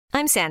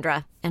I'm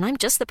Sandra, and I'm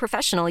just the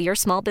professional your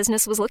small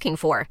business was looking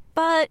for.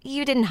 But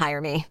you didn't hire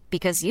me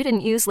because you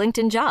didn't use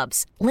LinkedIn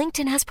Jobs.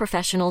 LinkedIn has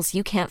professionals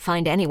you can't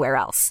find anywhere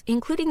else,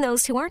 including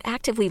those who aren't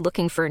actively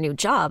looking for a new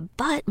job,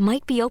 but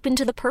might be open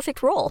to the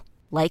perfect role,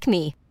 like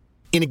me.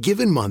 In a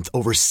given month,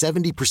 over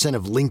 70%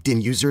 of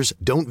LinkedIn users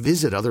don't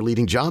visit other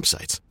leading job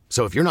sites.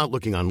 So if you're not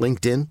looking on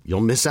LinkedIn,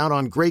 you'll miss out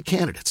on great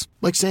candidates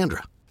like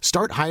Sandra.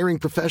 Start hiring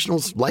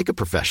professionals like a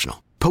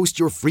professional. Post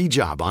your free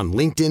job on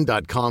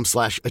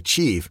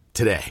linkedin.com/achieve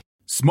today.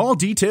 Small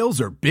details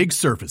are big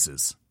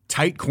surfaces.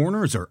 Tight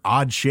corners are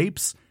odd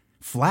shapes.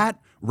 Flat,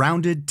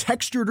 rounded,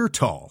 textured, or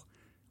tall.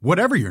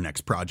 Whatever your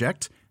next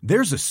project,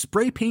 there's a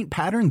spray paint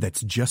pattern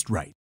that's just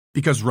right.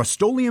 Because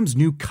Rust-Oleum's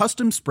new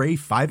Custom Spray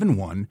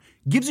 5-in-1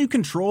 gives you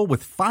control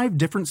with 5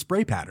 different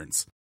spray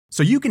patterns.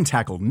 So you can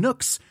tackle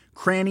nooks,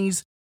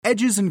 crannies,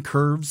 edges, and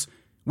curves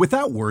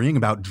without worrying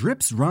about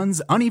drips,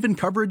 runs, uneven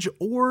coverage,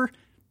 or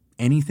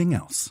anything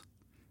else.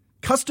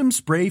 Custom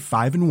Spray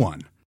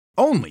 5-in-1.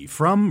 Only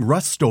from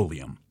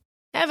Rust-Oleum.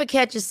 Ever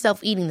catch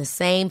yourself eating the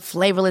same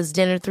flavorless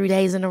dinner 3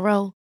 days in a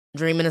row?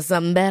 Dreaming of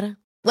something better?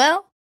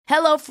 Well,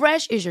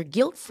 HelloFresh is your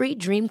guilt-free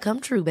dream come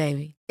true,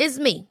 baby. It's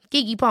me,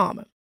 Keke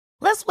Palmer.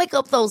 Let's wake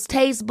up those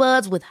taste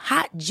buds with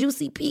hot,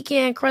 juicy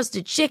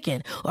pecan-crusted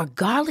chicken or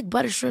garlic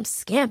butter shrimp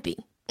scampi.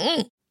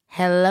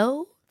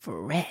 Hello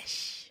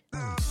Fresh.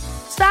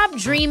 Stop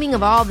dreaming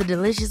of all the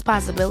delicious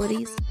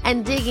possibilities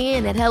and dig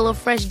in at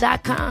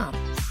HelloFresh.com.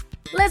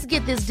 Let's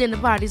get this dinner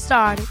party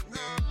started.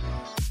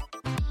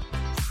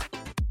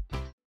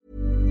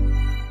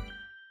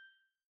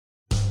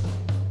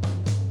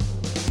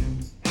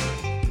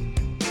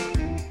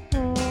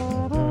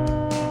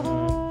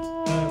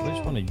 Which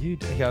one are you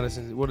doing? Okay,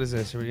 listen, what is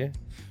this? Here we go.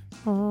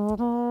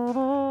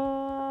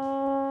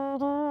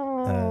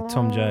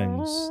 Tom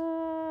Jones,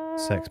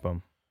 Sex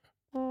Bomb.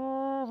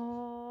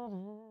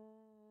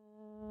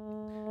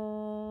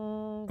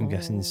 I'm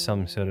guessing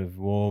some sort of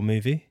war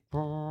movie.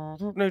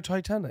 No,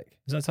 Titanic.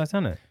 Is that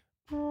Titanic?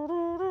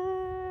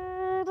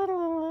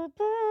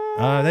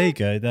 Ah, there you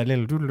go. That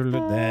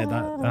little there.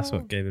 That's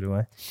what gave it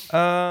away.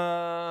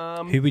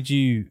 Who would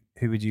you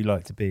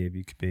like to be if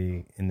you could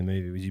be in the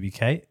movie? Would you be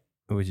Kate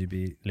or would you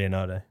be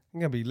Leonardo? I'm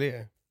gonna be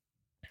Leo.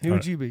 Who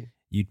would you be?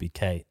 You'd be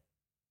Kate,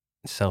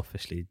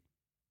 selfishly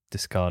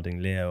discarding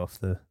Leo off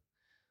the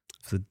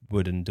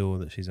wooden door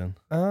that she's on.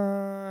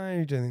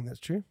 I don't think that's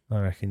true. I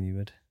reckon you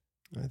would.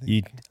 I think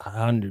You'd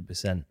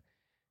 100%.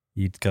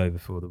 You'd go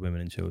before the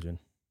women and children.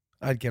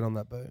 I'd get on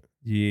that boat.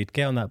 You'd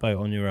get on that boat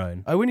on your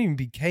own. I wouldn't even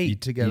be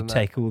Kate to get on You'd that.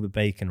 take all the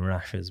bacon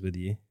rashers with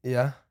you.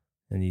 Yeah.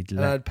 And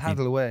I'd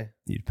paddle away.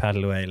 You'd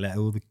paddle away, let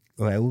all the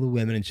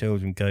women and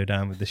children go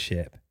down with the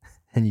ship,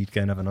 and you'd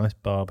go and have a nice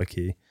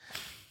barbecue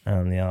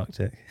out in the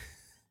Arctic.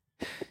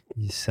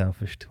 You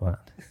selfish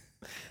twat.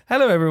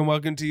 Hello, everyone.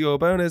 Welcome to your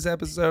bonus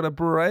episode of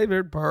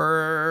Private Parts.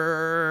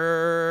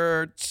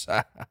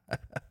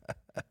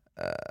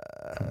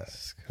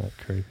 That's quite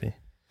creepy.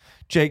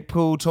 Jake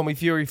Paul, Tommy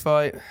Fury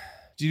fight.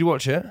 Did you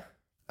watch it?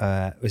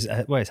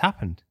 It's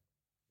happened.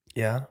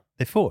 Yeah.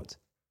 They fought.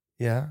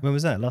 Yeah. When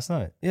was that? Last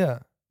night? Yeah.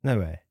 No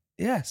way.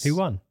 Yes. Who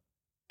won?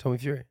 Tommy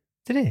Fury.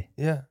 Did he?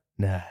 Yeah.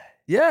 No.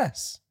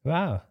 Yes.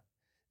 Wow.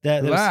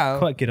 There was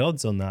quite good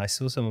odds on that. I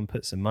saw someone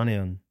put some money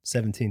on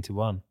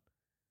 17-1.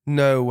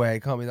 No way.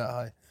 It can't be that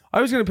high. I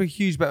was going to put a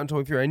huge bet on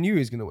Tommy Fury. I knew he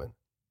was going to win.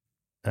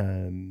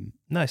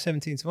 No,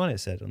 17-1 it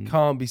said.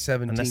 Can't be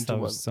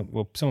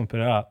 17-1. Someone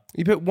put it up.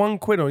 You put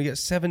 £1 on, you get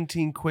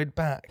 17 quid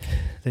back.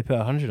 They put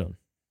 100 on.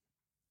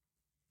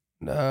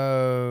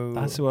 No.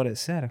 That's what it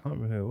said. I can't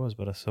remember who it was,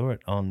 but I saw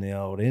it on the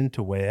old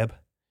interweb.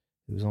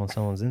 It was on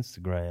someone's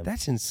Instagram.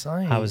 That's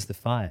insane. How was the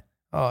fight?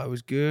 Oh, it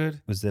was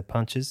good. Was there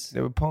punches?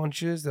 There were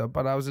punches,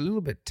 but I was a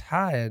little bit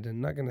tired.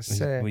 I'm not going to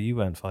say. Well, you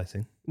weren't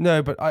fighting.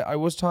 No, but I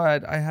was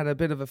tired. I had a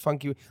bit of a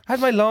funky... I had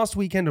my last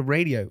weekend of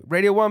radio.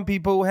 Radio 1,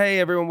 people. Hey,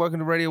 everyone, welcome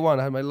to Radio 1.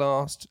 I had my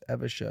last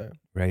ever show.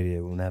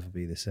 Radio will never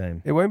be the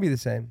same. It won't be the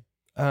same.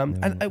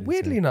 And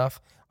weirdly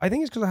enough, I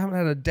think it's because I haven't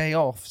had a day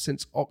off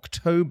since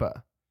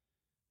October.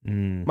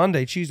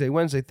 Monday, Tuesday,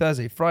 Wednesday,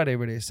 Thursday, Friday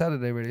radio,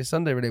 Saturday radio,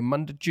 Sunday radio,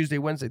 Monday, Tuesday,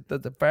 Wednesday,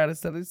 Thursday, Friday,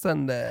 Saturday,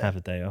 Sunday. Have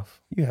a day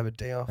off. You have a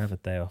day off. Have a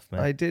day off, mate.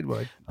 I did.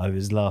 I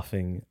was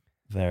laughing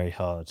very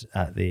hard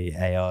at the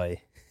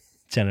AI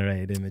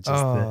generated images my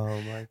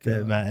God.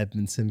 that Matt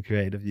Edmondson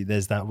created of you.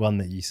 There's that one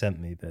that you sent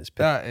me that's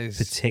that is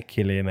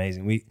particularly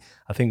amazing.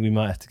 I think we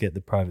might have to get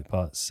the Private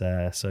Parts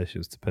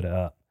socials to put it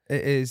up.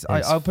 It is.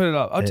 I'll put it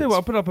up. I'll tell you what,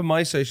 I'll put it up on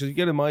my socials. You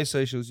go to my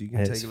socials, you can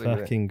take a look at it.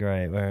 It's fucking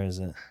great. Where is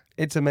it?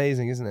 It's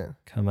amazing, isn't it?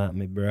 Come at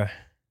me, bro.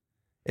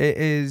 It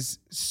is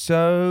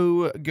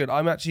so good.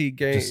 I'm actually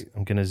going...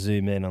 I'm going to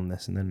zoom in on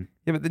this and then...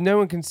 Yeah, but no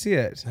one can see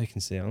it. I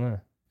can see it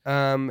on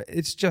there.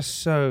 It's just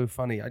so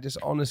funny. I just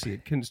honestly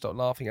couldn't stop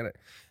laughing at it.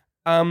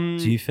 How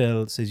do you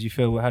feel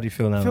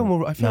now?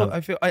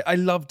 I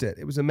loved it.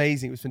 It was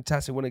amazing. It was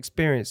fantastic. What an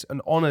experience.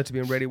 An honor to be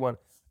on Radio 1. I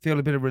feel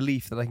a bit of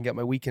relief that I can get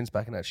my weekends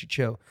back and actually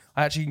chill.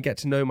 I actually can get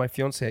to know my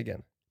fiance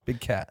again. Big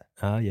Cat.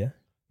 Yeah.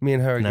 Me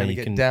and her are going to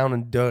get down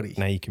and dirty.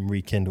 Now you can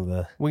rekindle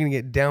We're going to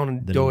get down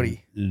and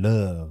dirty.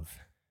 Love.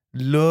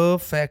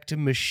 Love Factor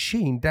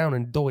machine down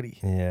in Doherty.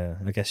 Yeah,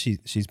 I guess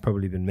she's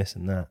probably been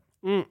missing that.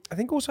 I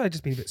think also I've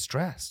just been a bit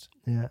stressed.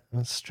 Yeah,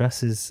 well,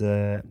 stress is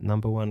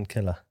number one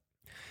killer.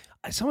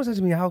 Someone said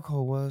to me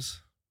alcohol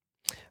was.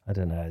 I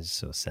don't know. I just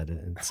sort of said it.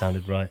 It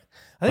sounded right.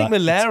 I think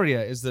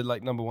malaria is the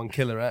number one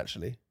killer.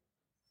 Actually,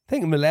 I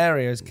think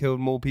malaria has killed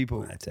more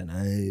people. I don't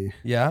know.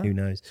 Yeah, who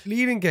knows?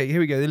 Here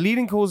we go. The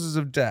leading causes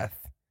of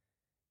death: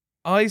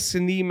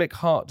 isonemic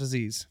heart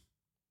disease.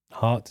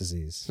 Heart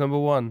disease. Number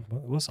one.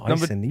 What's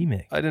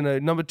isonemic? I don't know.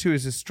 Number 2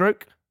 is a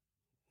stroke.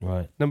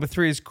 Right. Number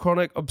 3 is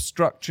chronic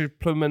obstructive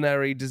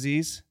pulmonary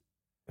disease.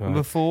 Right.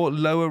 Number 4,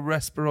 lower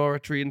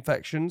respiratory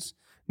infections.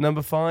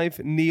 Number 5,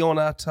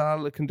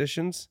 neonatal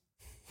conditions.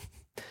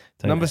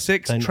 Number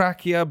 6,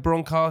 trachea,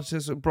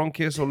 bronchitis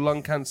or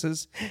lung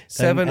cancers.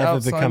 7, don't ever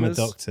Alzheimer's. Become a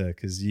doctor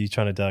because you're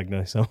trying to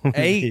diagnose someone.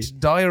 8,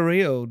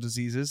 diarrheal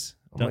diseases.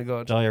 Oh my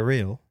God.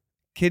 Diarrheal?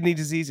 Kidney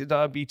disease,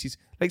 diabetes.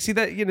 See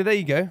that? There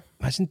you go.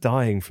 Imagine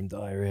dying from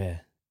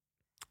diarrhea.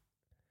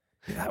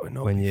 Yeah, that would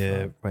not when be you're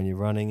fun. when you're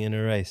running in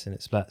a race and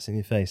it splats in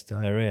your face.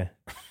 Diarrhea.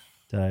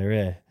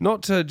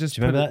 Not to just.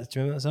 Do you remember that? Do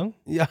you remember that song?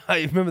 Yeah,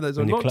 I remember that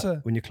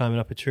song. When you're climbing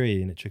up a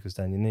tree and it trickles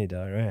down your knee.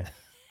 Diarrhea.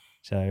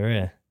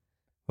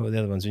 What were the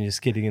other ones? When you're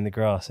skidding in the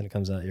grass and it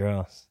comes out your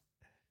ass.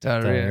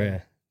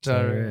 Diarrhea.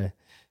 Diarrhea.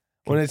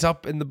 When it's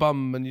up in the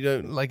bum and you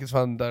don't like it's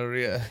fun.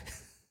 Diarrhea.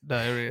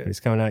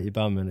 It's coming out your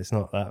bum and it's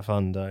not that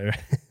fun.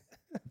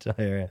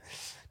 Diarrhea.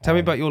 Tell me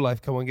about your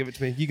life. Come on, give it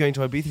to me. You going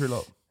to Ibiza a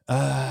lot?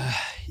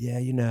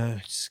 Yeah,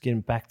 just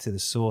getting back to the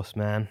source,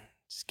 man.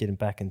 Just getting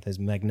back into those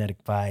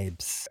magnetic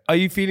vibes. Are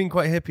you feeling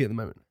quite hippie at the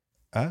moment?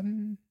 I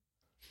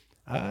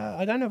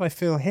don't know if I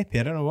feel hippie.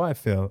 I don't know what I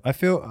feel.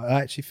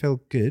 I actually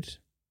feel good.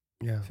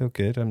 Yeah. I feel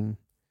good. I'm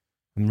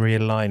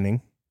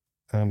realigning.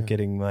 I'm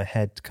getting my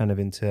head kind of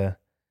into,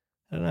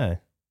 I don't know. I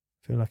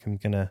feel like I'm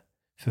going to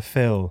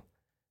fulfill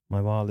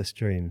my wildest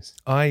dreams.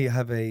 I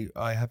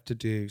have to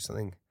do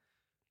something.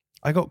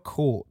 I got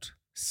caught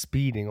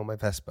speeding on my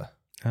Vespa.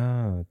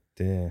 Oh,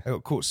 dear. I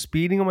got caught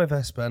speeding on my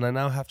Vespa and I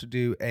now have to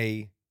do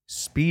a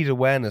speed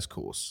awareness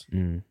course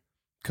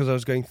because I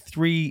was going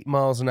 3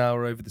 miles an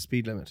hour over the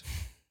speed limit.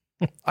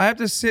 I have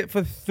to sit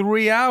for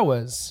 3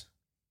 hours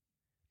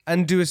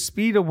and do a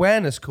speed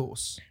awareness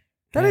course.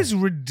 That is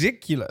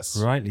ridiculous.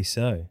 Rightly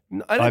so.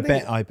 I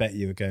bet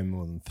you were going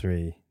more than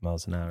 3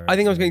 miles an hour. I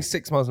think I was going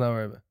 6 miles an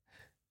hour over.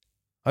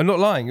 I'm not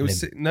lying. It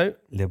was no. A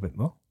little bit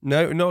more?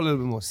 No, not a little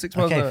bit more. 6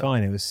 miles an hour. Okay,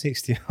 fine. It was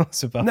 60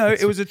 miles above. No,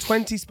 it was a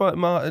 20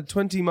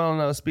 mile an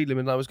hour speed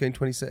limit and I was going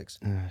 26.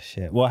 Oh,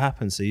 shit. What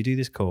happens? So you do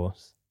this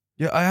course.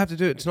 Yeah, I have to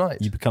do it tonight.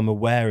 You become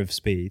aware of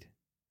speed.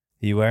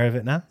 Are you aware of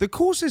it now? The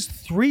course is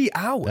 3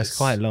 hours. That's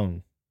quite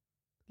long.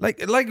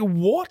 Like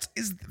what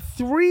is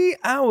 3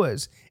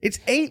 hours? It's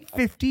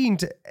 8:15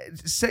 to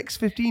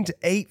 6:15 to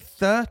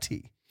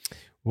 8:30.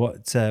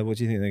 What do you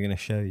think they're going to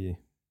show you?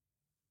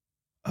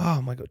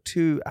 Oh my God,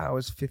 2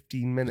 hours,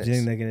 15 minutes. What do you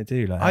think they're going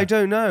to do? I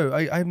don't know.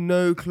 I have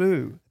no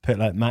clue. Put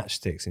like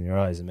matchsticks in your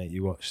eyes and make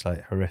you watch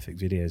like horrific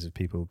videos of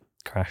people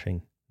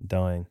crashing,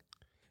 dying.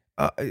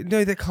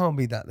 No, there can't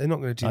be that. They're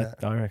not going to do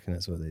that. I reckon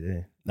that's what they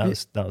do.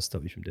 That'll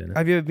stop you from doing it.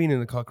 Have you ever been in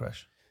a car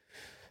crash?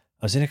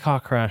 I was in a car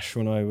crash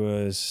when I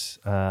was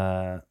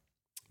my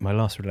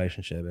last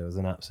relationship. It was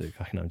an absolute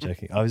fucking. I'm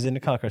joking. I was in a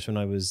car crash when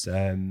I was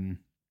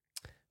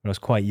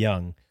quite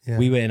young. Yeah.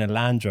 We were in a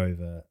Land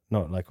Rover,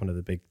 not like one of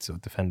the big sort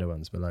of Defender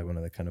ones, but like one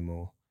of the kind of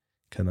more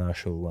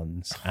commercial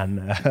ones. And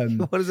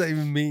what does that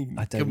even mean?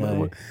 I don't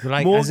know.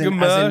 Like, more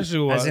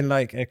commercial, as in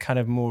like a kind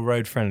of more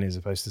road friendly as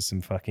opposed to some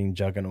fucking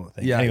juggernaut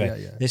thing. Yeah,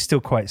 anyway, it's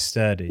still quite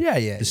sturdy.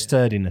 Yeah. The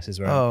sturdiness is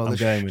where I'm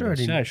going with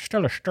this. Yeah, it's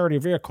still a sturdy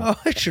vehicle. Oh,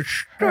 it's a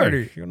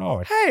sturdy. You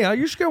know it. Hey, I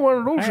used to get one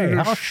of those. Hey,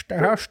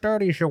 how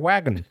sturdy is your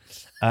wagon?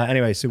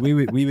 Anyway, so we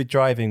were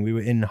driving. We were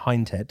in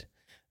Hindhead,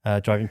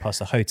 driving past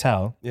a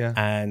hotel. Yeah,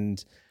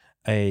 and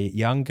a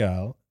young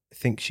girl. I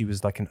think she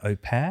was like an au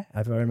pair,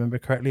 if I remember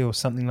correctly, or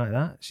something like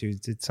that. She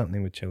did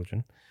something with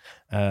children.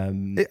 I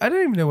don't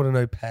even know what an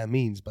au pair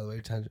means, by the way,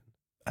 tangent.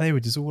 They were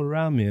just all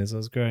around me as I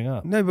was growing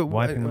up. No, but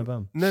wiping my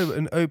bum. No, but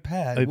an au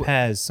pair. Au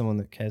pair is someone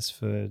that cares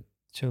for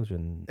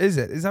children. Is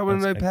it? Is that what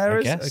an au pair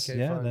is? I guess, okay,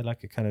 yeah, fine. They're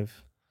like a kind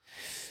of...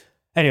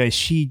 Anyway,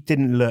 she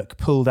didn't look,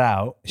 pulled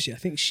out. I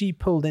think she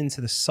pulled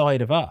into the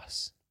side of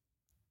us.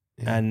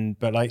 Yeah.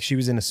 But like she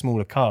was in a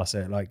smaller car, so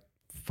it like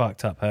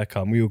fucked up her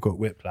car and we all got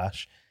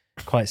whiplash.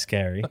 Quite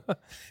scary.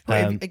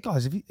 Wait, hey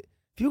guys, have you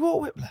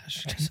got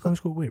whiplash? I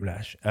got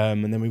whiplash.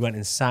 And then we went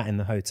and sat in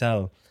the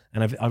hotel.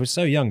 And I was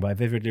so young, but I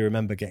vividly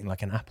remember getting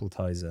like an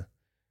appetizer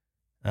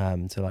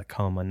to like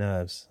calm my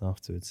nerves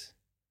afterwards.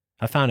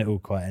 I found it all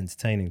quite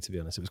entertaining, to be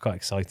honest. It was quite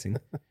exciting.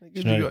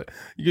 You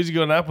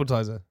got an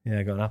appetizer? Yeah,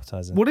 I got an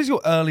appetizer. What is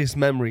your earliest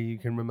memory you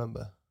can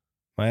remember?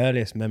 My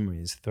earliest memory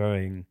is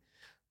throwing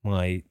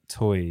my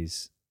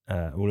toys,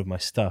 all of my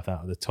stuff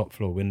out of the top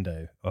floor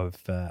window of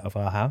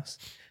our house.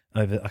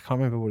 I can't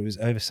remember what it was,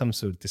 over some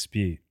sort of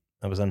dispute.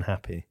 I was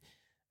unhappy.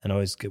 And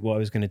what I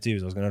was going to do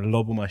is I was going to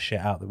lob all my shit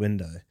out the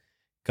window,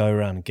 go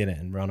around and get it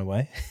and run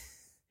away.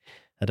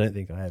 I don't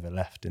think I ever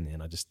left in the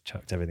end. I just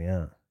chucked everything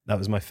out. That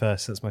was my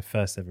first. That's my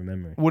first ever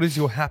memory. What is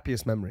your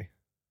happiest memory?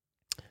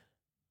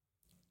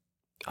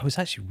 I was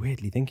actually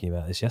weirdly thinking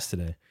about this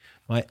yesterday.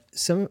 One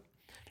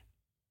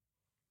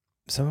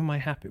of my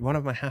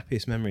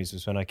happiest memories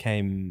was when I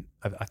came.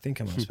 I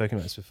think I might have spoken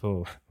about this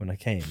before. When I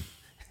came,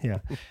 yeah,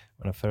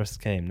 when I first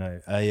came.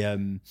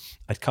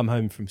 I'd come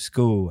home from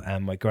school,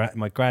 and my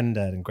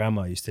granddad and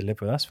grandma used to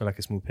live with us for like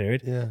a small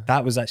period. Yeah,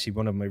 that was actually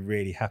one of my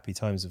really happy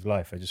times of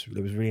life. It was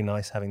really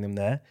nice having them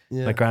there.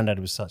 Yeah. My granddad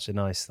was such a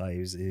nice, like,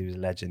 he was a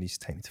legend. He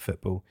used to take me to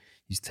football.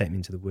 He used to take me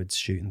into the woods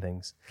shooting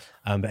things.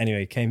 But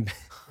anyway, came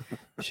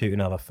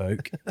shooting other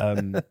folk.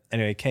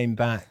 Anyway, came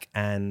back,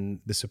 and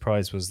the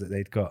surprise was that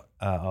they'd got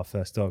our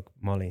first dog,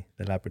 Molly,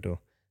 the Labrador,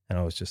 and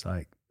I was just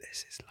like,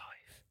 "This is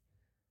life."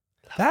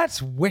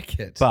 That's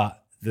wicked.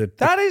 But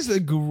that is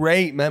a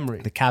great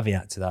memory. The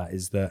caveat to that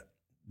is that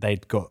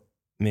they'd got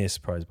me a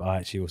surprise, but I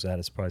actually also had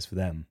a surprise for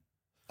them.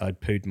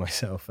 I'd pooed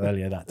myself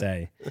earlier that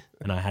day,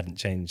 and I hadn't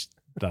changed.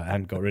 Like, I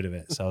hadn't got rid of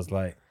it, so I was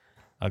like,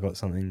 "I got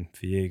something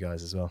for you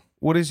guys as well."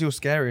 What is your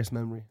scariest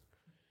memory?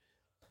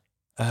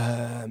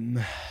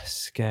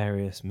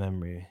 Scariest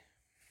memory.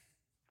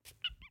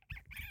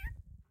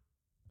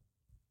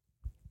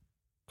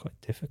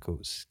 Quite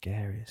difficult.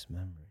 Scariest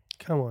memory.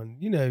 Come on,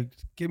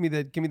 give me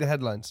the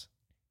headlines.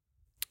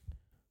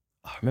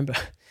 I remember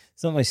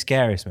it's not my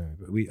scariest memory,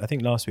 but I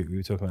think last week we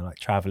were talking about like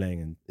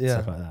traveling and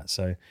stuff like that.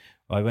 So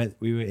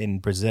we were in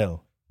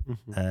Brazil,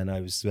 and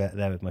I was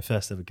there with my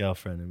first ever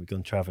girlfriend, and we'd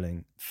gone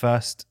traveling.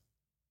 First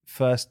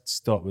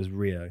stop was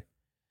Rio.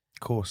 Of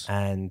course.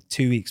 And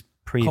 2 weeks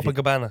previous.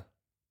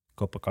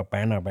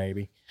 Copacabana,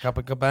 baby.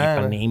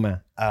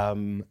 Copacabana.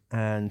 Ipanema.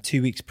 And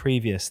 2 weeks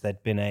previous,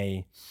 there'd been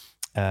a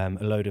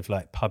load of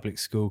like public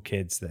school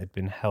kids that had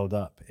been held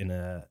up in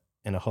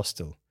a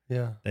hostel.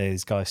 Yeah.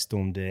 These guys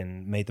stormed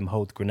in, made them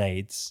hold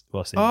grenades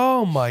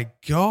oh my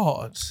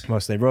God.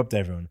 Whilst they robbed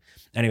everyone.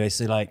 Anyway,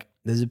 so like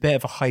there's a bit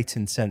of a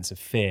heightened sense of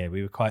fear.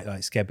 We were quite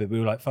like scared, but we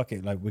were like, fuck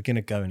it, like we're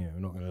gonna go anyway. We're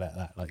not gonna let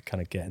that like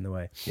kind of get in the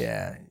way.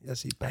 Yeah.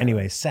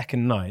 Anyway,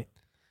 second night,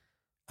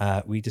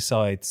 we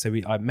decide. So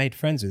I made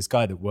friends with this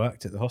guy that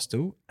worked at the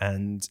hostel,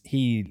 and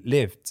he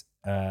lived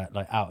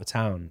like out of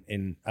town.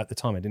 At the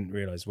time, I didn't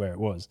realize where it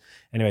was.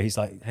 Anyway, he's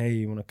like, "Hey,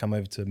 you want to come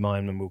over to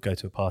mine, and we'll go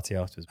to a party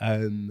afterwards."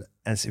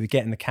 And so we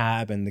get in the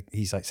cab, and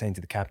he's like saying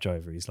to the cab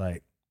driver, he's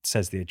like,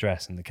 says the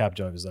address, and the cab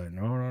driver's like,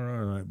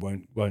 no,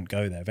 won't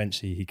go there.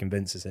 Eventually, he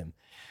convinces him.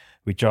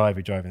 We drive,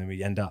 and then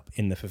we end up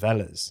in the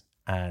favelas,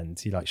 and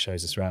he like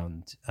shows us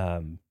around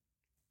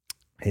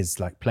his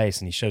like place,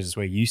 and he shows us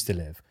where he used to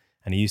live.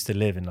 And he used to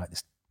live in like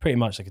this pretty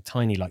much like a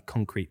tiny like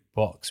concrete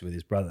box with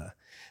his brother.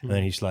 And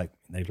then he's like,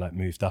 they've like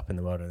moved up in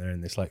the world, and they're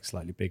in this like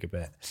slightly bigger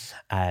bit.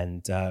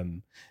 And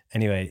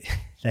anyway,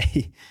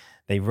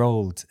 they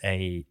rolled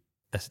a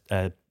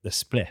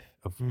spliff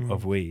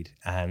of weed,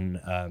 and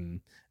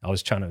I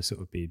was trying to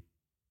sort of be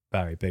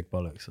Barry Big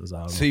Bollocks. I was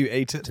like, so you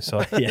ate it?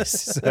 So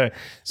yes.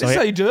 So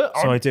how you do it.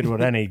 So I did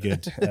what any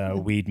good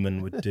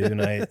weedman would do,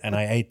 and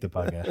I ate the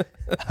bugger.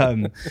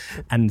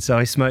 And so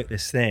I smoked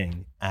this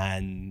thing,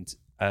 and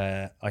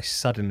I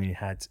suddenly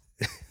had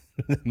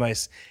the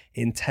most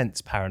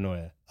intense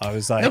paranoia. I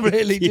was like,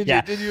 really? Did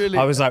you really?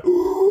 I was like,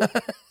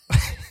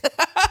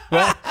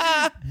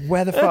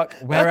 where the fuck?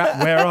 Where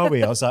are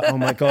we? I was like, oh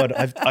my God,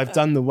 I've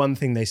done the one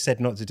thing they said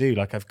not to do.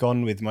 Like I've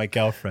gone with my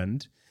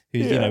girlfriend,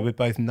 who's we're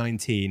both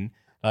 19,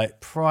 like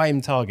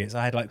prime targets.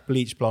 I had like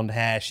bleach blonde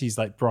hair. She's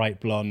like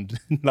bright blonde,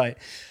 and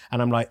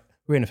I'm like,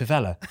 we're in a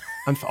favela.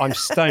 I'm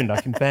stoned.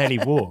 I can barely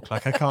walk.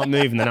 Like I can't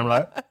move. And then I'm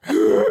like,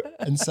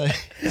 and so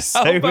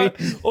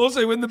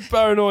also when the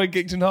paranoia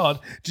kicked in hard,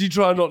 did you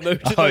try not know?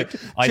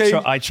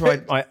 I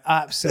tried my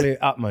absolute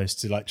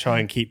utmost to like try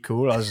and keep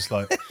cool. I was just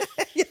like,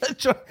 but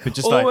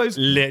just almost,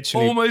 like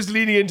literally almost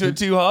leaning into it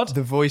too hard.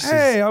 The voices.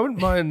 Hey, I wouldn't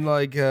mind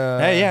like.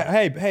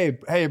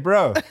 Hey,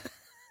 bro,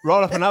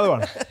 roll up another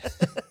one.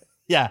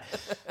 Yeah,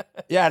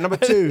 number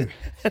 2.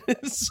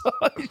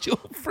 Inside, you're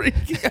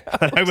freaking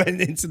out. And I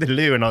went into the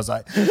loo, and I was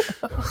like,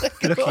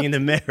 looking in the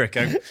mirror,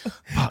 going,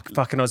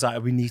 fuck. And I was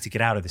like, we need to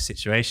get out of this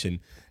situation.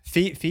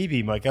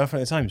 Phoebe, my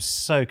girlfriend at the time, is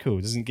so cool,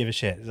 doesn't give a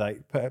shit,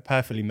 like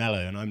perfectly mellow,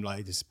 and I'm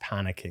like just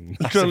panicking.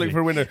 I'm trying to look for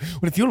a window.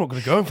 Well, if you're not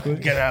going to go,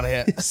 get out of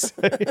here.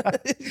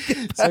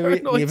 So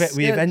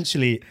we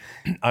eventually,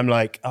 I'm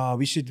like,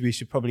 we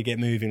should probably get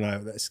moving.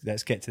 Like,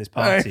 let's get to this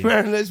party. Hey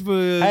man,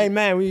 Hey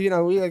man,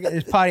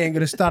 this party ain't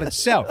going to start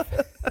itself.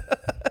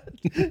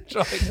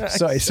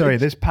 Sorry,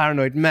 this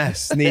paranoid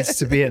mess needs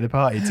to be at the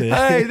party too.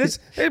 He's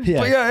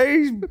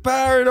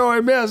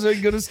paranoid mess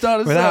ain't gonna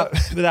start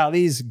without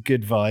these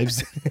good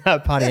vibes.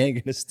 That party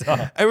ain't gonna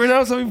start. Everyone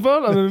else having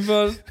fun? I'm having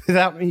fun.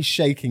 Without me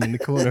shaking in the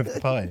corner of the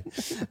party.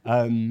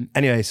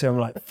 Anyway, so I'm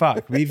like,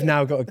 fuck, we've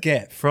now got to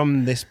get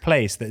from this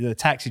place that the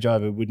taxi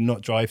driver would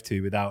not drive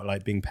to without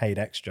like being paid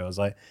extra. I was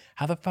like,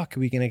 how the fuck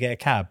are we gonna get a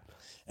cab?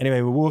 Anyway,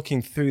 we're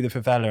walking through the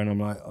favela, and I'm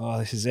like, oh,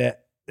 this is it.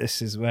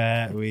 this is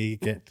where we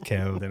get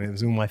killed, and it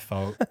was all my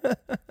fault.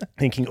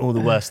 Thinking all the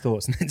worst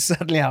thoughts, and then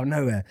suddenly out of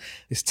nowhere,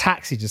 this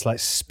taxi just like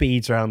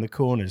speeds around the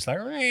corner, just like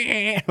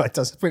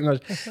does pretty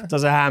much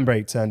does a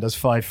handbrake turn, does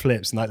 5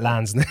 flips, and like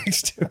lands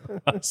next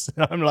to us.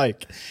 And I'm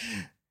like,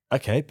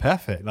 okay,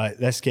 perfect. Like,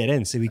 let's get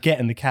in. So we get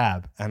in the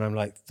cab, and I'm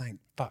like, thank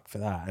fuck for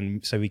that.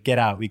 And so we get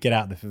out the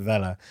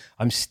favela.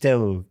 I'm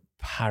still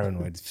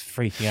paranoid,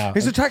 freaking out.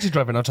 He's a taxi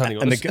driver now, telling you.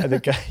 And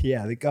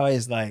the guy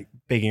is like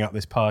bigging up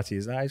this party.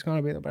 He's like, it's going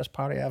to be the best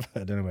party ever.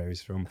 I don't know where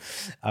he's from.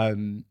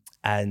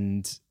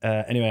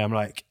 Anyway, I'm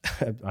like,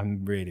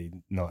 I'm really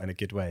not in a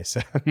good way.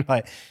 So I'm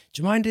like,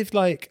 do you mind if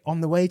like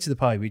on the way to the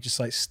party, we just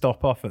like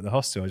stop off at the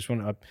hostel?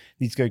 I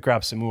need to go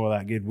grab some more of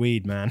that good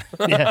weed, man.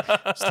 Yeah,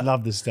 just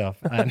love this stuff.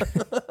 And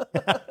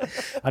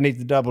I need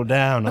to double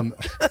down.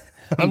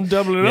 I'm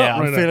doubling up.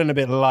 Right I'm feeling a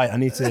bit light. I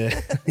need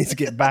to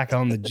get back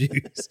on the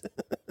juice.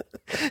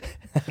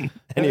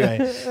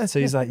 Anyway, so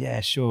he's like,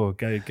 yeah, sure,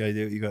 go do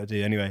what you got to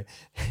do. Anyway,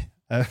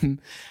 I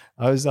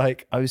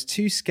was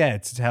too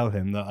scared to tell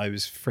him that I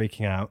was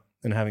freaking out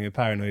and having a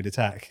paranoid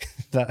attack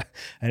that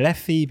I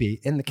left Phoebe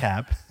in the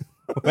cab,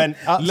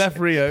 left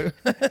Rio,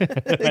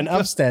 went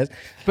upstairs,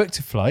 booked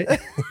a flight,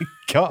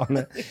 got on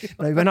it.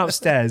 I went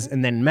upstairs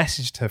and then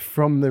messaged her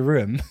from the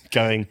room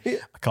going,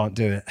 I can't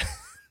do it.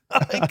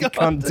 I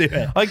can't do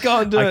it. I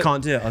can't do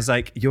it. I was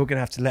like, you're going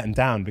to have to let him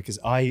down because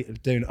I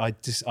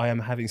am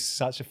having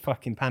such a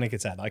fucking panic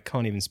attack that I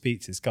can't even speak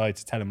to this guy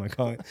to tell him I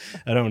don't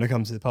want to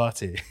come to the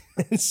party.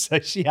 So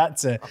she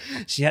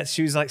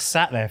was like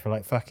sat there for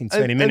like fucking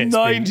 20 minutes. A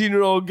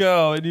 19-year-old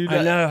girl. And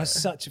I know, I was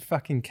such a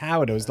fucking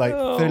coward. I was like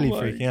fully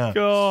freaking out.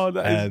 God,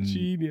 that is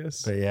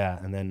genius. But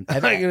yeah, and then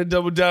I'm going to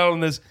double down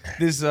on this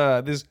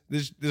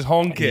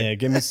honking. Yeah,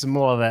 give me some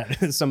more of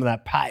that, some of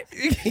that pipe.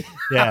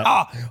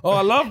 Yeah. Oh,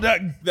 I love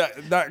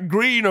that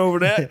green over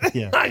there.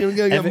 Yeah. I'm going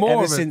to get more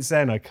ever of it. Since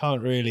then, I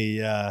can't really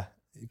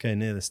go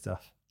near the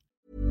stuff.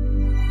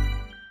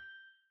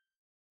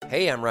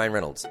 Hey, I'm Ryan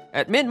Reynolds.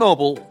 At Mint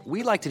Mobile,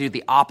 we like to do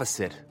the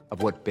opposite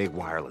of what Big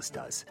Wireless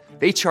does.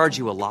 They charge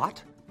you a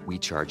lot, we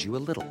charge you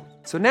a little.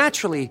 So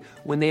naturally,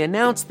 when they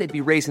announced they'd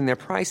be raising their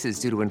prices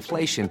due to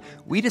inflation,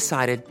 we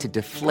decided to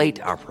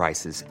deflate our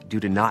prices due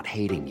to not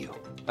hating you.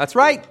 That's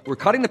right. We're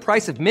cutting the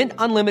price of Mint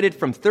Unlimited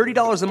from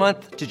 $30 a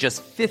month to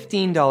just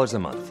 $15 a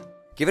month.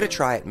 Give it a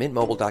try at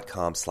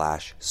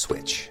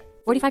mintmobile.com/switch.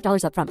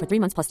 $45 up front for 3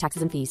 months plus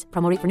taxes and fees.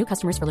 Promo rate for new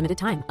customers for limited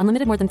time.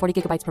 Unlimited more than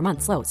 40 gigabytes per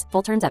month slows.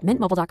 Full terms at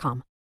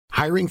mintmobile.com.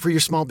 Hiring for your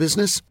small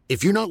business?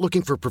 If you're not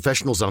looking for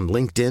professionals on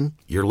LinkedIn,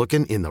 you're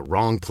looking in the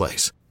wrong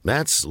place.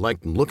 That's like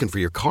looking for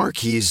your car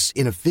keys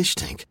in a fish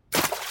tank.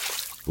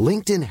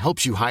 LinkedIn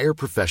helps you hire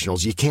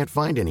professionals you can't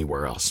find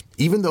anywhere else,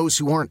 even those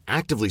who aren't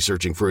actively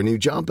searching for a new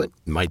job but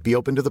might be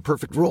open to the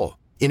perfect role.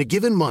 In a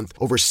given month,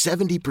 over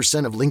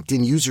 70% of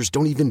LinkedIn users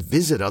don't even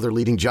visit other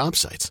leading job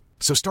sites.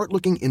 So start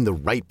looking in the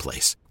right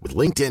place. With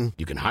LinkedIn,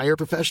 you can hire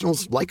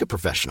professionals like a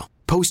professional.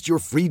 Post your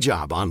free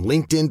job on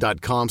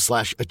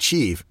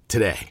linkedin.com/achieve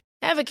today.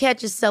 Ever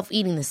catch yourself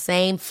eating the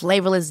same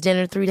flavorless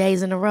dinner 3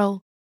 days in a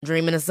row?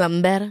 Dreaming of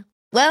something better?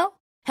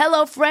 Well,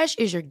 HelloFresh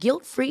is your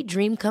guilt-free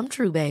dream come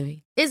true,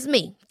 baby. It's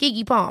me,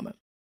 Keke Palmer.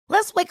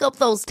 Let's wake up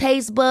those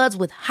taste buds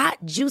with hot,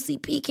 juicy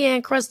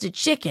pecan-crusted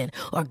chicken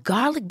or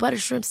garlic butter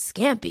shrimp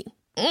scampi.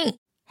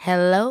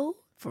 Hello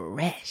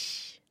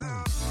Fresh.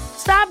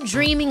 Stop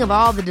dreaming of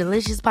all the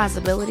delicious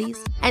possibilities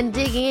and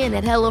dig in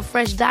at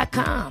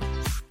HelloFresh.com.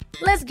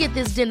 Let's get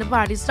this dinner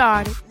party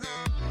started.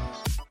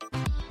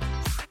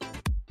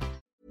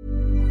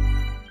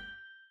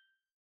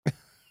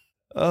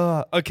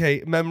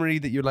 Okay, memory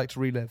that you'd like to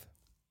relive.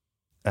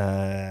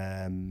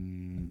 I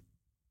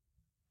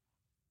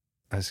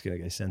was going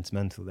to go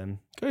sentimental then.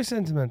 Go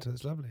sentimental,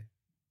 it's lovely.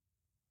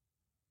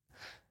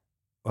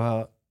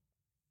 Well...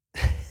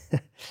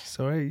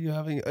 Sorry,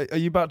 are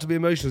you about to be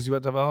emotional? So you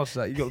about to have a heart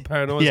attack? You got the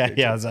paranoia.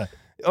 Yeah. I was like,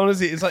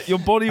 honestly, it's like your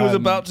body was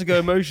about to go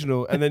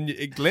emotional, and then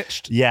it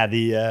glitched. Yeah,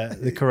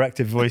 the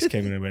corrective voice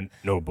came in and went,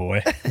 "No,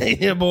 boy,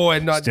 yeah, boy,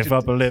 not stiff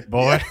upper lip,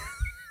 boy.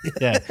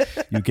 Yeah,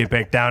 you get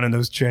back down in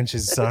those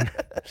trenches, son."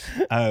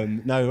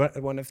 No,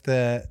 one of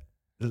the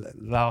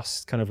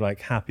last kind of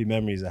like happy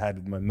memories I had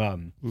with my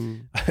mum.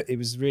 It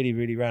was really,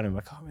 really random.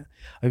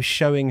 I was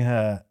showing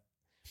her.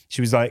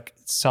 She was like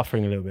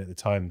suffering a little bit at the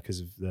time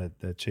because of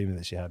the tumor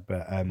that she had.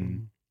 But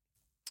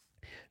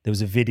there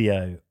was a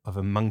video of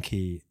a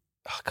monkey.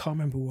 I can't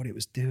remember what it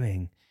was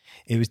doing.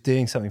 It was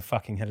doing something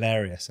fucking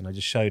hilarious. And I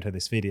just showed her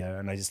this video.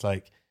 And I just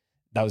like,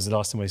 that was the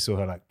last time I saw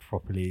her like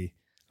properly,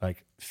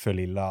 like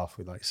fully laugh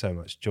with like so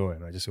much joy.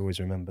 And I just always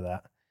remember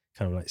that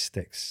kind of like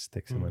sticks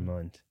in my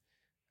mind.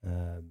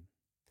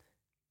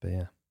 But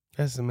yeah.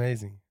 That's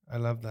amazing. I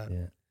love that.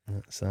 Yeah,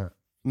 that's that.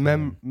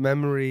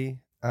 Memory.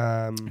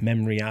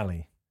 Memory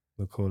alley.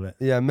 We'll call it.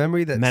 Yeah,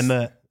 memory that's...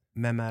 Memory?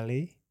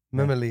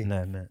 No.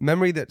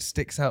 Memory that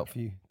sticks out for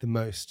you the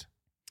most.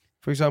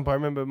 For example, I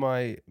remember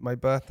my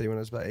birthday when I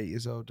was about 8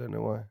 years old. Don't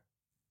know why. I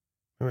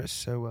remember it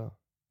so well.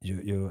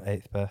 Your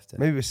 8th birthday?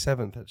 Maybe it was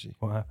 7th, actually.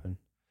 What happened?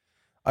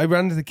 I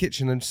ran to the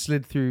kitchen and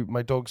slid through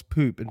my dog's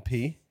poop and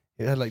pee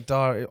It had like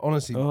diarrhea,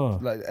 honestly,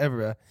 like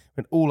everywhere.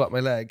 Went all up my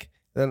leg.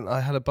 Then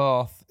I had a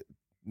bath.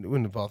 It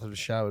wasn't a bath, I was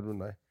showered,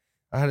 wouldn't I?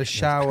 I had a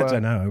shower. I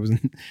don't know. I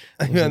wasn't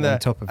on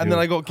top of and then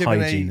I got given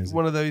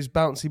one it? of those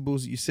bouncy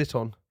balls that you sit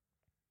on.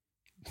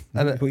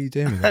 And what are you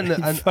doing with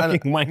that?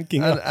 Fucking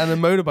wanking up. And a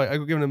motorbike. I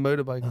got given a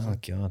motorbike. Oh,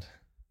 God.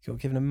 You got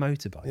given a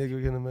motorbike? Yeah, I got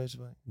given a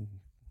motorbike.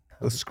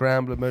 A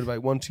Scrambler motorbike,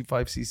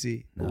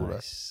 125cc.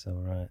 Nice. All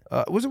right.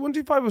 Was it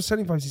 125 or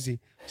 75cc?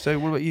 So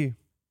what about you?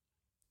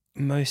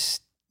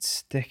 Most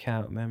stick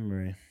out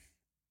memory.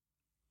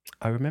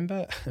 I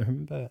remember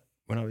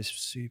when I was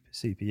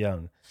super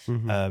young.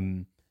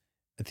 Mm-hmm.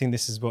 I think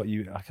this is what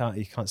you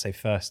can't say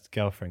first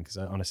girlfriend, because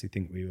I honestly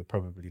think we were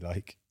probably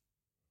like,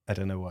 I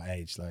don't know what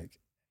age, like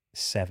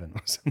 7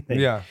 or something.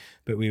 Yeah.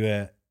 But we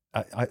were,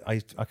 I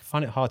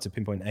find it hard to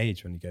pinpoint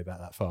age when you go back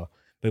that far.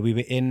 But we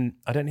were in,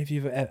 I don't know if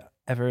you've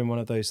ever in one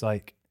of those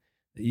like,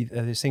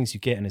 those things you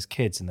get in as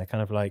kids, and they're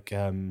kind of like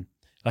an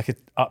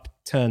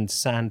upturned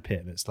sand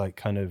pit that's like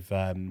kind of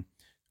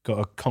got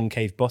a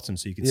concave bottom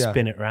so you could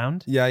spin it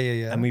around. Yeah.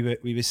 And we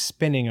were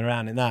spinning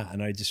around in that,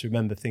 and I just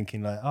remember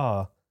thinking like,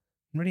 I'm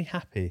really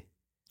happy.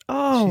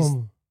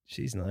 Oh,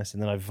 she's nice.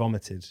 And then I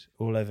vomited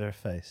all over her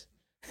face.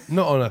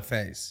 Not on her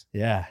face.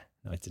 Yeah,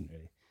 no, I didn't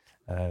really.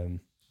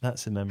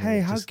 That's a memory.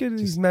 Hey, how good are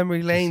these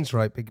memory lanes,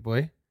 right, big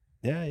boy?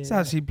 Yeah. It's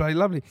actually bloody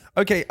lovely.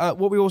 Okay,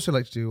 what we also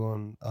like to do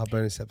on our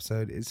bonus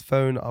episode is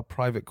phone our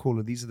private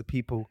caller. These are the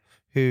people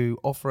who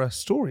offer us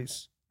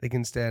stories. They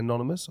can stay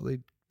anonymous, or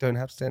they don't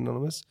have to stay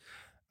anonymous.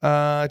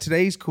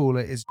 Today's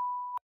caller is,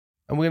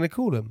 and we're going to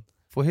call him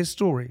for his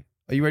story.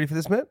 Are you ready for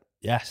this, Mitt?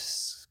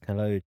 Yes.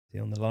 Hello. Is he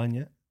on the line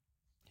yet?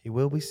 He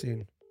will be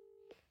soon.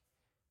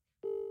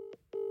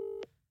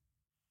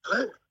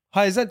 Hello.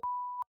 Hi, is that?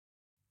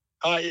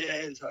 Hi, yeah,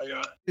 it is. How are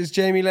you? It's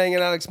Jamie Lang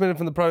and Alex Miller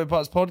from the Private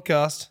Parts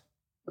Podcast.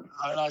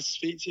 Hi, nice to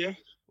speak to you.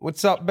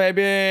 What's up,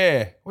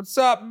 baby? What's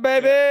up,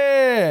 baby?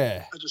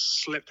 I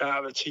just slipped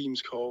out of a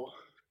Teams call.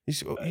 You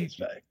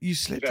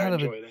slipped out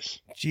of it.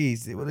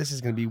 Jeez, well, this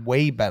is going to be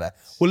way better.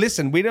 Well,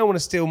 listen, we don't want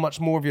to steal much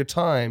more of your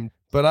time,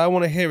 but I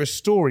want to hear a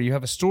story. You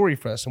have a story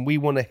for us, and we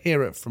want to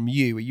hear it from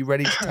you. Are you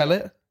ready to tell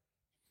it?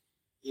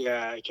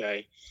 Yeah,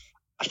 okay.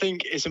 I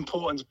think it's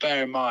important to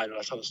bear in mind when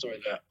I tell the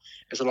story that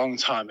it's a long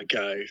time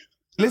ago.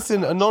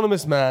 Listen,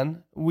 anonymous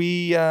man,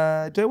 we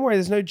don't worry.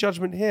 There's no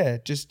judgment here.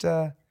 Just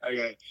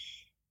okay.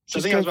 So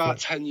I think I was about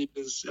 10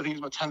 years. I think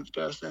it was my 10th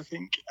birthday. I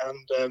think,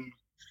 and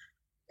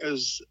I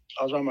was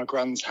around my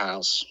grand's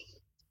house,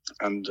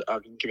 and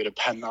I've been given a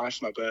penknife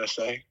for my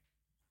birthday. I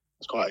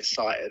was quite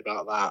excited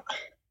about that.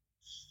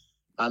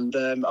 And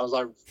I was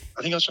like,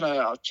 I think I was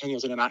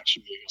in an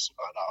action movie or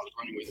something like that. I was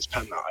running with this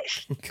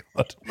penknife. Oh,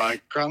 God.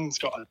 My grand's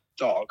got a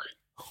dog.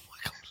 Oh my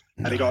God.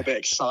 And he got a bit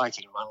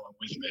excited and ran along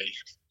with me.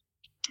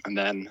 And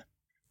then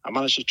I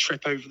managed to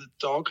trip over the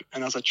dog.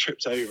 And as I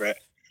tripped over it,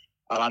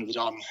 I landed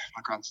on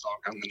my grand's dog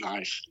and the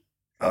knife.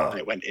 And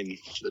it went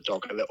into the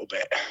dog a little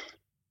bit.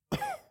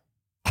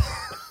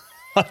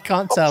 I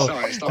can't tell.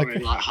 Sorry, it's not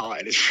really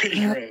light-hearted. It's really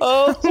grim.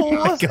 Oh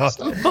my God.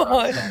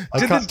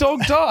 Did the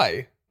dog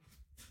die?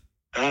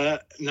 No,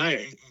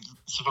 it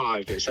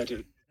survived. It said,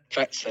 the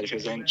vet said if it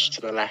was an inch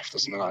to the left or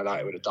something like that,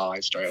 it would have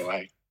died straight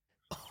away.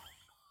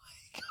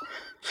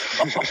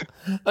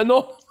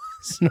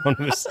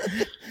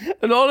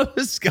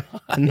 Anonymous guy.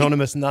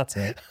 Anonymous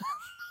nutter.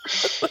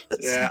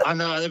 Yeah, I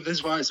know. This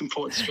is why it's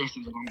important to stress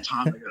it a long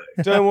time ago.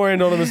 Don't worry,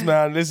 anonymous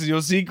man. Listen,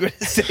 your secret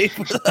is safe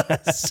with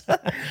us.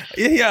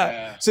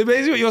 Yeah. So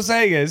basically what you're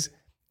saying is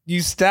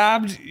you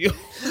stabbed your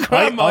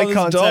grandmother's I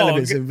can't dog. tell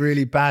if it's a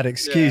really bad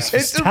excuse for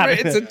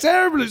stabbing It's a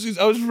terrible excuse.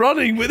 I was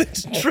running with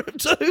it and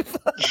tripped over.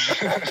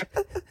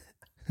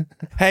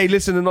 Hey,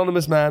 listen,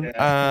 anonymous man.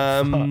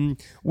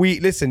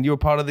 Listen. You're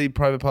part of the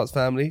Private Parts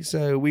family,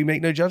 so we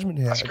make no judgment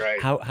here. That's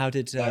great. How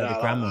did the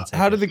grandma take it?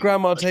 How did the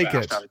grandma take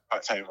it?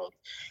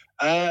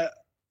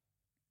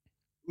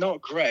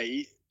 Not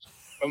great.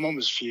 My mum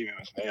was fuming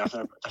with me. I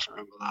definitely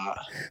remember that.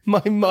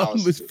 My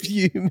mum was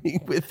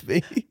fuming with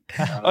me.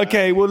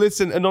 Okay, well,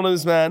 listen,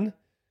 anonymous man,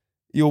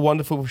 you're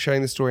wonderful for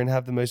sharing the story, and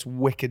have the most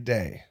wicked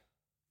day.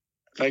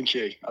 Thank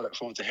you. I look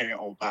forward to hearing it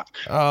all back.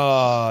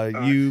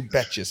 You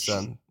betcha,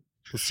 son.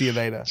 We'll see you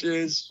later.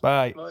 Cheers.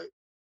 Bye.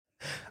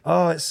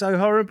 Oh, it's so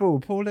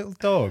horrible. Poor little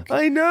dog.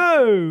 I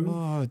know.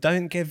 Oh,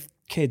 don't give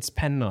kids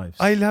penknives.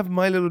 I love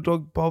my little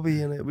dog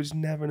Bobby, and it would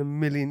never in a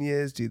million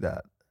years do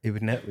that. You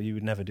would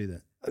never do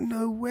that.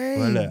 No way.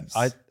 Well, look,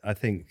 I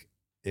think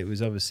it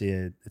was obviously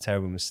a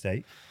terrible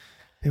mistake.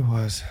 It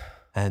was.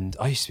 And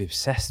I used to be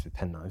obsessed with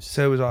penknives.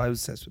 So was I. I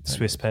was obsessed with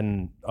Swiss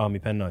army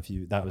penknife.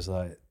 That was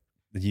like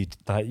you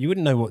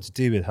wouldn't know what to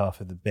do with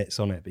half of the bits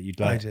on it, but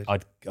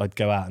I'd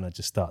go out and I'd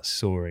just start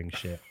sawing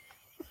shit.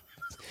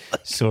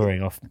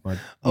 Sawing off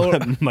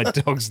my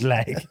dog's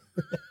leg.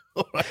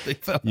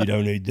 You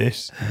don't need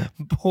this.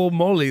 Poor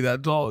Molly,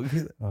 that dog.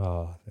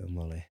 Oh, little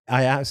Molly.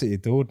 I absolutely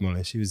adored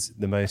Molly. She was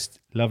the most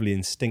lovely,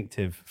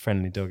 instinctive,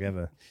 friendly dog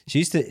ever. She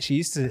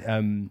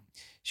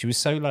was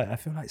so like, I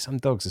feel like some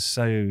dogs are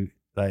so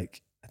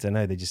like, I don't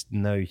know, they just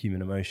know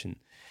human emotion.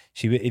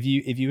 She would, if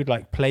you would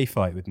like play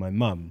fight with my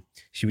mum,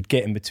 she would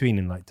get in between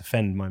and like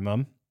defend my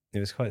mum. It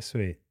was quite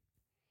sweet.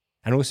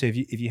 And also, if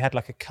you had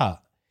like a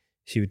cut,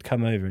 she would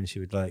come over and she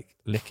would like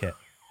lick it.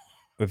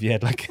 Or if you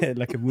had like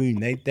a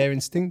wound, they're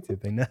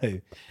instinctive. They know.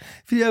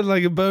 If you had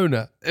like a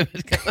boner.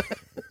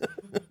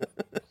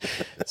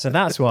 So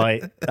that's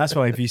why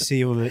if you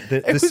see all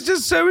the it was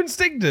just so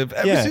instinctive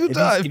every single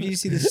time. If you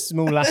see the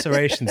small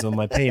lacerations on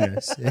my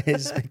penis,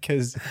 it's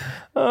because...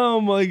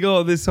 Oh my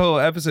God, this whole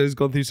episode has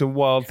gone through some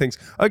wild things.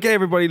 Okay,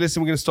 everybody,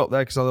 listen, we're going to stop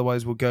there because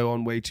otherwise we'll go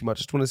on way too much. I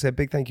just want to say a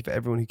big thank you for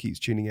everyone who keeps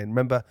tuning in.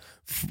 Remember,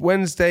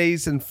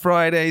 Wednesdays and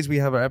Fridays, we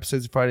have our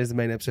episodes. Fridays, the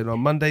main episode. On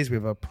Mondays, we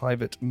have our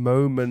private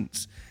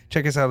moments.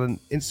 Check us out on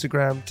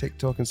Instagram,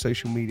 TikTok, and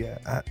social media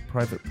at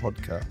Private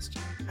Podcast.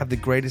 Have the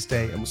greatest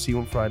day, and we'll see you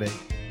on Friday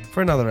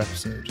for another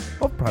episode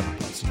of Private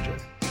Parts. Enjoy.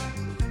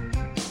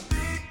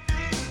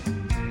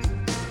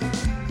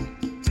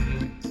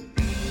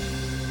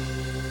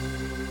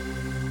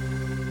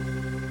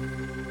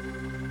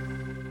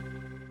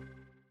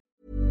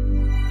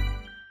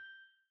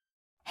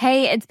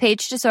 Hey, it's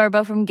Paige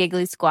DeSorbo from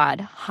Giggly Squad.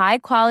 High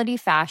quality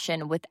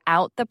fashion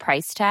without the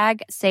price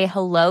tag. Say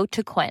hello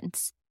to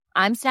Quince.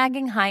 I'm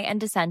snagging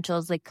high-end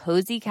essentials like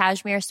cozy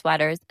cashmere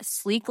sweaters,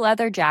 sleek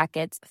leather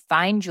jackets,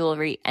 fine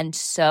jewelry, and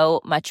so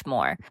much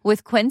more.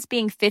 With Quince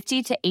being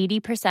 50 to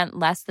 80%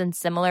 less than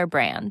similar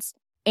brands.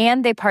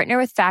 And they partner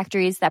with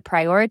factories that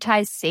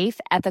prioritize safe,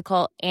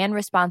 ethical, and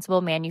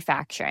responsible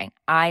manufacturing.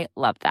 I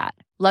love that.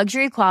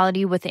 Luxury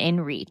quality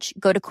within reach.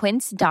 Go to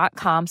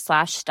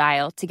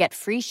quince.com/style to get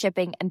free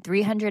shipping and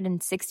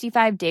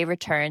 365-day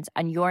returns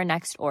on your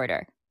next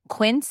order.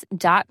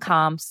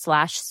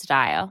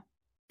 Quince.com/style.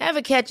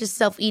 Ever catch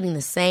yourself eating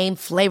the same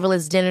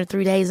flavorless dinner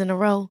 3 days in a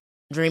row?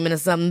 Dreaming of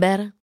something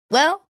better?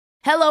 Well,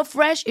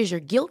 HelloFresh is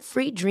your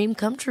guilt-free dream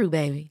come true,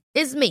 baby.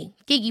 It's me,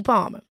 Keke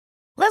Palmer.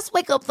 Let's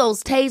wake up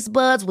those taste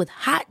buds with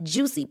hot,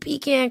 juicy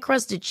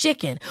pecan-crusted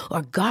chicken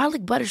or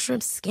garlic butter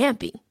shrimp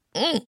scampi.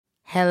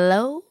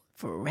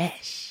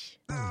 HelloFresh.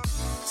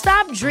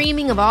 Stop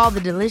dreaming of all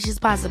the delicious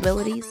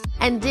possibilities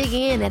and dig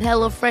in at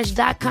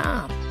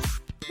HelloFresh.com.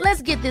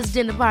 Let's get this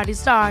dinner party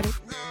started.